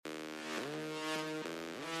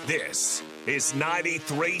This is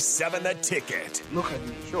 93.7 The Ticket. Look at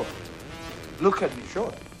me, sure. Look at me,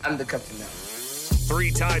 sure. I'm the captain now.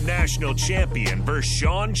 Three-time national champion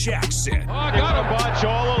Vershawn Jackson. Oh, got a bunch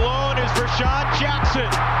all alone is Vershawn Jackson.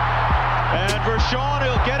 And Vershawn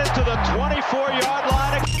will get it to the 24-yard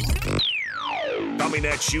line. Coming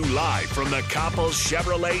at you live from the Coppels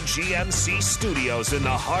Chevrolet GMC studios in the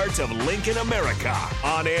heart of Lincoln, America.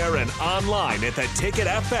 On air and online at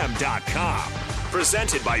theticketfm.com.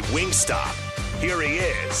 Presented by Wingstop. Here he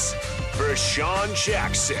is, Vershawn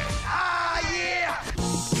Jackson.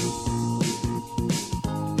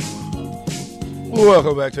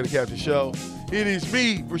 Welcome back to the Captain Show. It is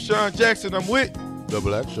me, Vershawn Jackson. I'm with the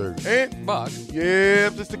Black Shirt and Buck. Yeah,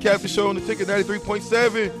 this is the Captain Show on the Ticket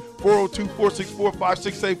 93.7,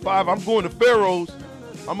 402-464-5685. I'm going to Pharaoh's.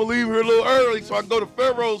 I'm going to leave here a little early so I can go to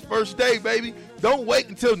Pharaoh's first day, baby. Don't wait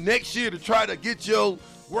until next year to try to get your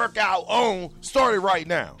workout on. Start it right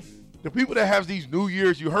now. The people that have these New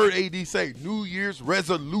Year's, you heard AD say, New Year's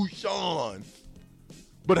resolutions.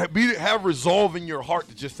 But have resolve in your heart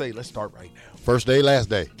to just say, let's start right now. First day, last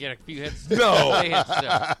day. Get a few hits. No.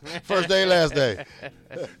 First day, last day.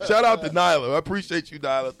 Shout out to Nyla. I appreciate you,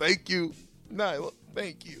 Nyla. Thank you. Nyla,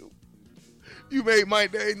 thank you. You made my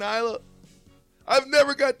day, Nyla. I've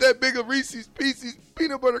never got that big of Reese's Pieces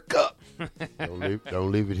peanut butter cup.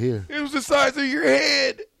 Don't leave it here. It was the size of your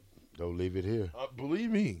head. Don't leave it here.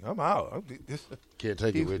 Believe me, I'm out. Can't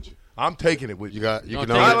take it with you. I'm taking it with you.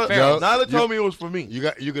 Nyla told me it was for me.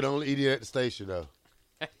 You can only eat it at the station, though.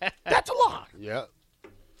 That's a lie. Yeah.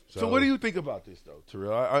 So what do you think about this, though,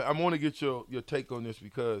 Terrell? I want to get your take on this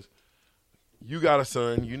because you got a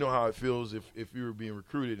son. You know how it feels if you were being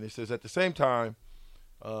recruited. And it says at the same time,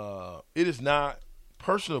 it is not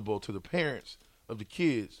personable to the parents of the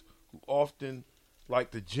kids who often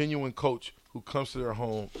like the genuine coach who comes to their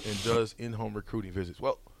home and does in-home recruiting visits.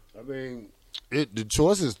 Well, I mean, the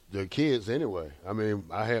choice is the kids anyway. I mean,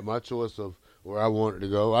 I had my choice of where I wanted to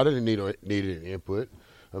go. I didn't need any input.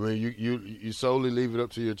 I mean, you solely leave it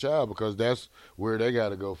up to your child because that's where they got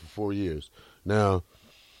to go for 4 years. Now,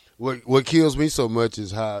 what kills me so much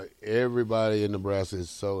is how everybody in Nebraska is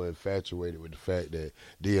so infatuated with the fact that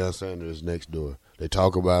Deion Sanders is next door. They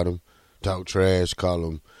talk about him, talk trash, call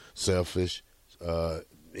him selfish,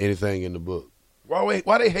 anything in the book. Why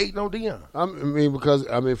they hating on Deion? I mean, because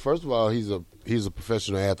first of all, he's a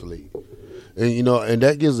professional athlete, and and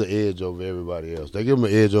that gives an edge over everybody else. They give him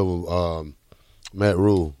an edge over Matt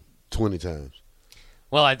Rule 20 times.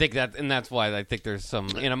 Well, I think that's why I think there's some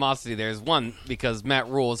animosity there. Is one, because Matt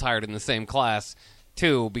Rule is hired in the same class.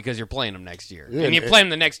 Two, because you're playing him next year. Yeah, and you play him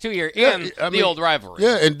the next 2 years the old rivalry.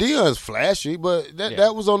 Yeah, and Deion's flashy, but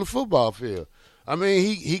that was on the football field. I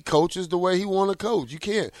mean, he coaches the way he want to coach. You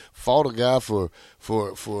can't fault a guy for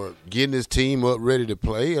getting his team up ready to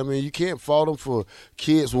play. I mean, you can't fault him for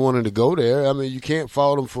kids wanting to go there. I mean, you can't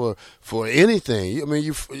fault him for anything. I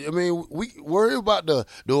mean, we worry about the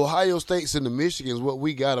Ohio States and the Michigans, what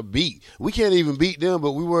we got to beat. We can't even beat them,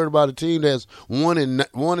 but we worried about a team that's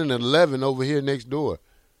 1-11 over here next door.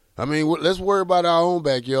 I mean, let's worry about our own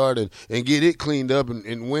backyard and get it cleaned up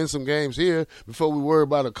and win some games here before we worry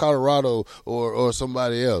about a Colorado or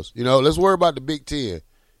somebody else. Let's worry about the Big Ten.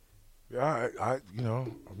 Yeah,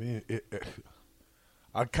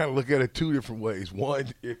 I kind of look at it two different ways.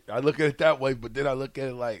 One, I look at it that way, but then I look at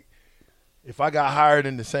it like if I got hired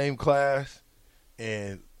in the same class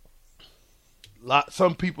and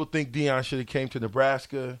some people think Deion should have came to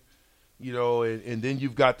Nebraska, and then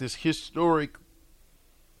you've got this historic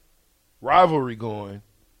rivalry going.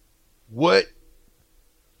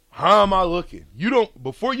 How am I looking?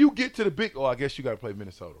 Before you get to the big, I guess you got to play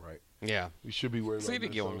Minnesota, right? Yeah. You should be worried about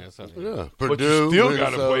Minnesota. Yeah. But you still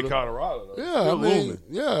got to play Colorado, though.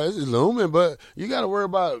 Yeah, it's looming, but you got to worry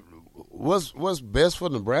about what's best for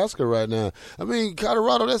Nebraska right now. I mean,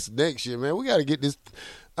 Colorado, that's next year, man. We got to get this.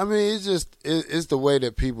 I mean, it's the way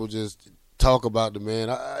that people just talk about the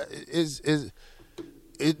man.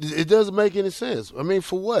 It doesn't make any sense. I mean,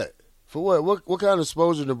 for what? For what? What kind of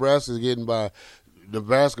exposure Nebraska is getting by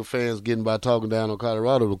Nebraska fans getting by talking down on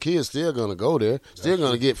Colorado? The kid's still going to go there, still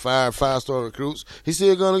going to get five-star recruits. He's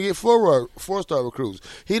still going to get four-star recruits.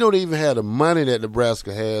 He don't even have the money that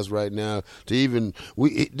Nebraska has right now to even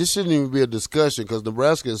this shouldn't even be a discussion because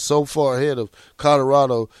Nebraska is so far ahead of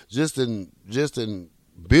Colorado just in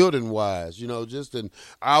building-wise, just in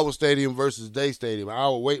our stadium versus their stadium,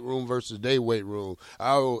 our weight room versus their weight room,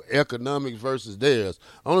 our economics versus theirs.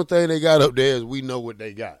 Only thing they got up there is we know what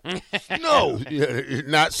they got. Snow. Yeah,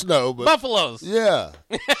 not snow, but buffaloes. Yeah.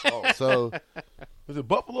 So is it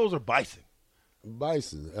buffaloes or bison?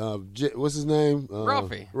 Bison. What's his name?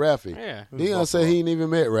 Ralphie. Ralphie. Yeah. Deion said he ain't even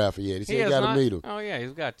met Ralphie yet. He said he got to meet him. Oh, yeah,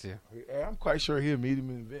 he's got to. Yeah, I'm quite sure he'll meet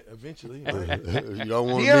him eventually. You don't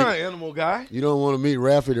want Deion, an animal guy. You don't want to meet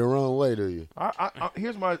Ralphie the wrong way, do you?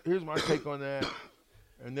 Here's my take on that,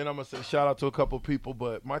 and then I'm gonna say shout out to a couple of people.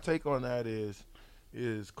 But my take on that is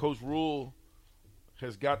Coach Rule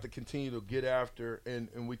has got to continue to get after,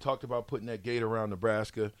 and we talked about putting that gate around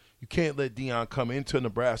Nebraska. You can't let Deion come into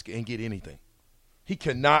Nebraska and get anything. He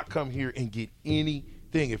cannot come here and get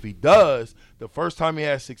anything. If he does, the first time he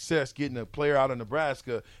has success getting a player out of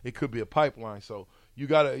Nebraska, it could be a pipeline. So he's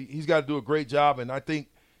got to do a great job, and I think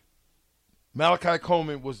Malachi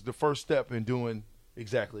Coleman was the first step in doing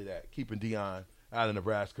exactly that, keeping Deion out of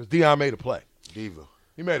Nebraska, because Deion made a play. Diva.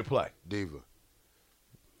 He made a play. Diva.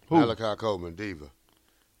 Who? Malachi Coleman, Diva.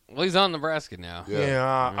 Well, he's on Nebraska now.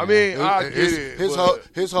 Yeah. I mean, I get it.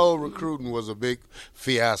 His whole recruiting was a big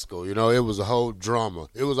fiasco. You know, it was a whole drama.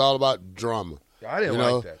 It was all about drama. I didn't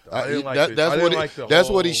like that, though. I didn't like it. That's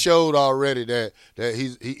what he showed already, that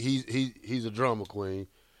he's a drama queen.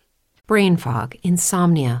 Brain fog,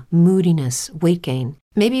 insomnia, moodiness, weight gain.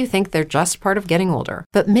 Maybe you think they're just part of getting older,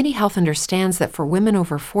 but MIDI Health understands that for women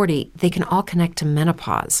over 40, they can all connect to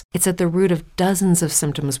menopause. It's at the root of dozens of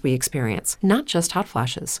symptoms we experience, not just hot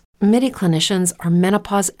flashes. MIDI clinicians are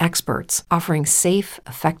menopause experts, offering safe,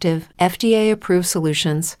 effective, FDA-approved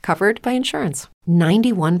solutions covered by insurance.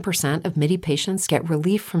 91% of MIDI patients get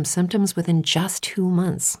relief from symptoms within just 2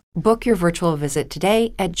 months. Book your virtual visit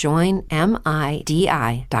today at joinmidi.com.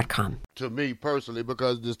 To me personally,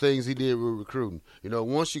 because the things he did with recruiting. You know,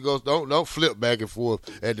 once you go, don't flip back and forth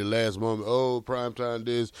at the last moment. Oh, primetime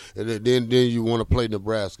this, and then you want to play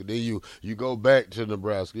Nebraska. Then you go back to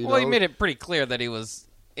Nebraska. You know? He made it pretty clear that he was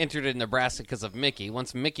entered in Nebraska because of Mickey.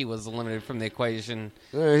 Once Mickey was eliminated from the equation,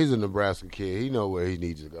 yeah, he's a Nebraska kid. He know where he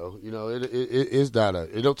needs to go. You know, it's not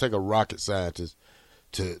it don't take a rocket scientist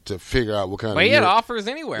to figure out what kind of. But he had offers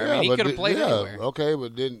anywhere. Yeah, I mean, he could have played anywhere. Okay,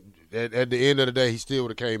 but then at the end of the day, he still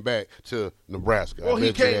would have came back to Nebraska. Well,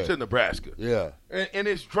 he came to Nebraska. Yeah, and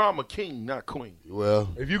it's drama king, not queen. Well,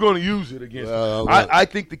 if you're going to use it against him, I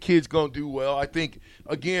think the kid's going to do well. I think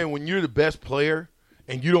again, when you're the best player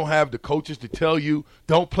and you don't have the coaches to tell you,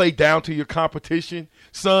 don't play down to your competition,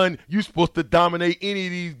 son, you're supposed to dominate any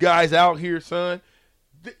of these guys out here, son.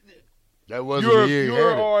 That wasn't the year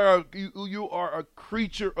you are a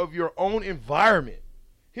creature of your own environment.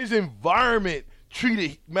 His environment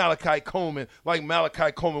treated Malachi Coleman like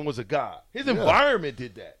Malachi Coleman was a god. His environment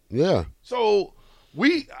did that. Yeah. So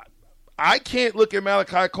I can't look at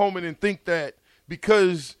Malachi Coleman and think that,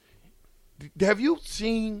 because have you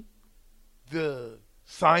seen the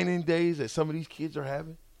signing days that some of these kids are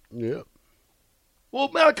having? Yeah. Well,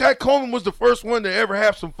 Malachi Coleman was the first one to ever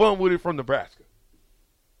have some fun with it from Nebraska.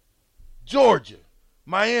 Georgia,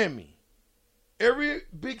 Miami, every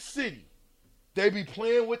big city, they be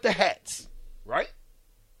playing with the hats, right?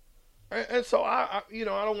 And so I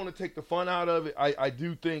don't want to take the fun out of it. I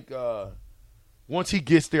do think once he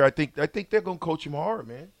gets there, I think they're gonna coach him hard,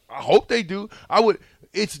 man. I hope they do.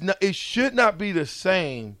 It should not be the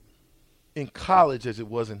same in college as it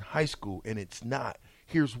was in high school, and it's not.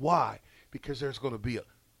 Here's why: because there's going to be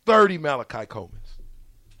 30 Malachi Colemans.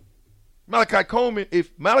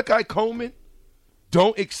 If Malachi Coleman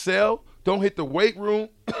don't excel, don't hit the weight room,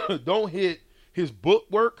 don't hit his book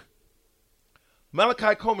work,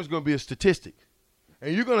 Malachi Coleman's going to be a statistic.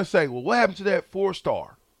 And you're going to say, well, what happened to that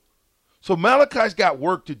 4-star? So Malachi's got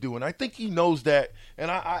work to do, and I think he knows that. And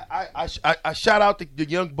I shout out the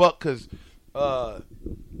young buck because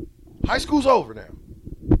high school's over now.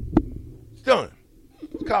 It's done.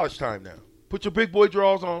 It's college time now. Put your big boy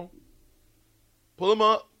draws on. Pull them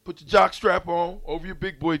up. Put your jock strap on over your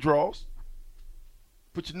big boy draws.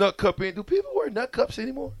 Put your nut cup in. Do people wear nut cups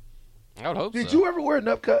anymore? I would hope so. Did you ever wear a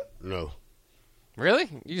nut cup? No. Really?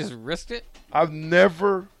 You just risked it? I've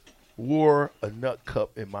never wore a nut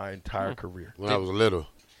cup in my entire career. When I was little.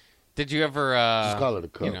 Did you ever just call it a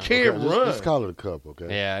cup. You can't run. Just call it a cup, okay?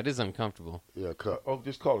 Yeah, it is uncomfortable. Yeah, cup. Oh,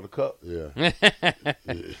 just call it a cup? Yeah.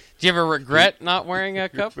 Do you ever regret not wearing a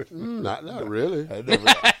cup? Not really.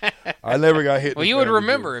 I never got hit. Well, you would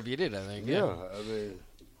remember if you did, I think. Yeah. I mean.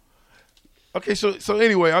 Okay, so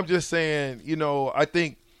anyway, I'm just saying, I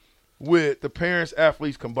think with the parents,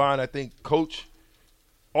 athletes combined, I think Coach,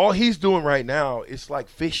 all he's doing right now is like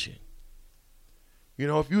fishing.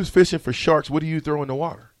 If you was fishing for sharks, what do you throw in the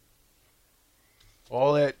water?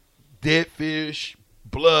 All that dead fish,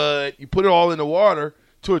 blood, you put it all in the water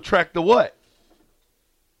to attract the what?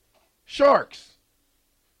 Sharks.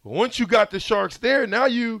 But once you got the sharks there, now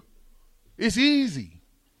it's easy.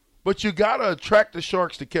 But you got to attract the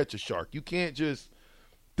sharks to catch a shark. You can't just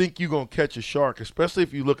think you're going to catch a shark, especially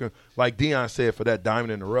if you're looking, like Deion said, for that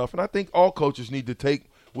diamond in the rough. And I think all coaches need to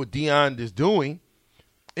take what Deion is doing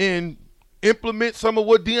and implement some of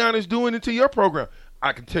what Deion is doing into your program.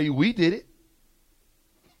 I can tell you we did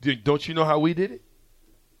it. Don't you know how we did it?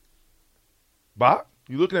 Bob,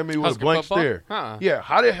 you looking at me with Husker a blank football? stare. Huh. Yeah,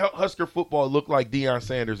 how did Husker football look like Deion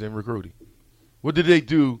Sanders in recruiting? What did they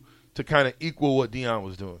do to kind of equal what Deion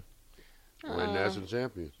was doing? Win national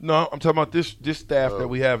champions. No, I'm talking about this staff that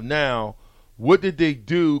we have now. What did they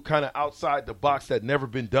do kind of outside the box that never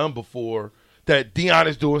been done before, that Deion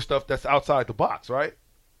is doing stuff that's outside the box, right?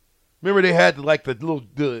 Remember they had like the little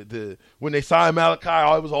the when they signed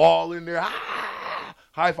Malachi, it was all in there,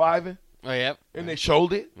 high-fiving. Oh, yeah. And they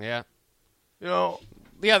showed it. Yeah. You know.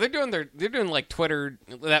 Yeah, they're doing like Twitter,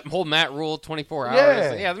 that whole Matt Rule 24 hours.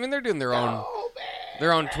 Yeah. Yeah, I mean they're doing their own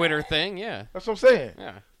Twitter thing. Yeah. That's what I'm saying.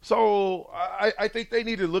 Yeah. So I think they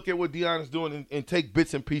need to look at what Deion is doing and take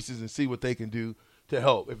bits and pieces and see what they can do to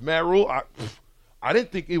help. If Matt Rule, I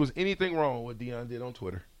didn't think it was anything wrong with what Deion did on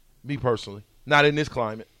Twitter. Me personally, not in this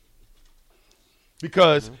climate.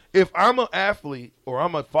 Because if I'm an athlete or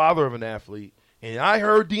I'm a father of an athlete and I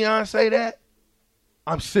heard Deion say that,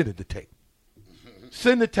 I'm sending the tape.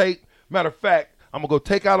 Send the tape. Matter of fact, I'm going to go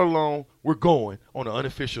take out a loan. We're going on an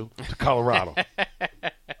unofficial to Colorado.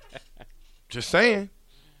 Just saying.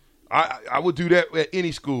 I would do that at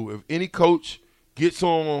any school. If any coach gets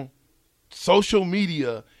on social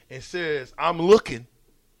media and says, I'm looking,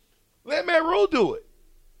 let Matt Rule do it.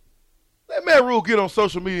 Let Matt Rule get on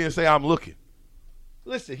social media and say, I'm looking.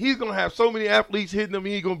 Listen, he's going to have so many athletes hitting him,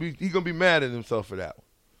 he's going to be mad at himself for that one.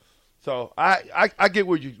 So I get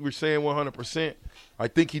what you were saying 100%. I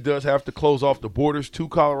think he does have to close off the borders to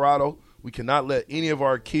Colorado. We cannot let any of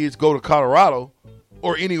our kids go to Colorado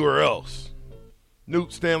or anywhere else.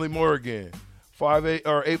 Newt Stanley Morgan,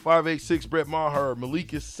 8586 Brett Maher.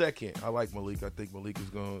 Malik is second. I like Malik. I think Malik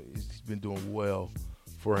he's been doing well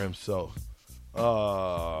for himself.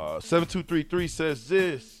 7233 says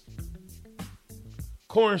this.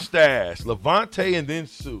 Corn Stash, Levante, and then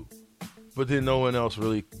Sue. But then no one else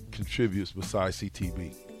really contributes besides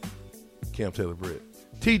CTB. Cam Taylor-Britt.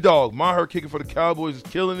 T-Dog, Maher kicking for the Cowboys is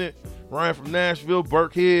killing it. Ryan from Nashville,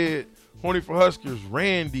 Burkhead, Horny for Huskers,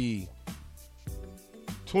 Randy.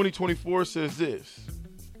 2024 says this.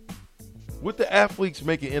 With the athletes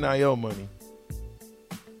making NIL money,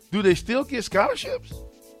 do they still get scholarships?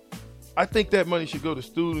 I think that money should go to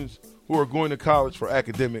students who are going to college for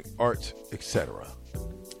academic, arts, etc.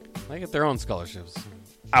 They get their own scholarships.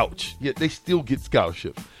 Ouch. Yet they still get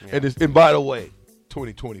scholarships. Yeah. And by the way,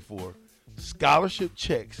 2024, scholarship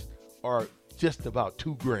checks are just about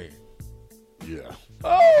 $2,000. Yeah.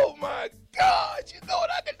 Oh, my God. You know what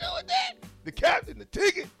I can do with that? The captain, the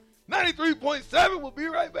ticket, 93.7. We'll be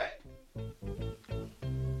right back.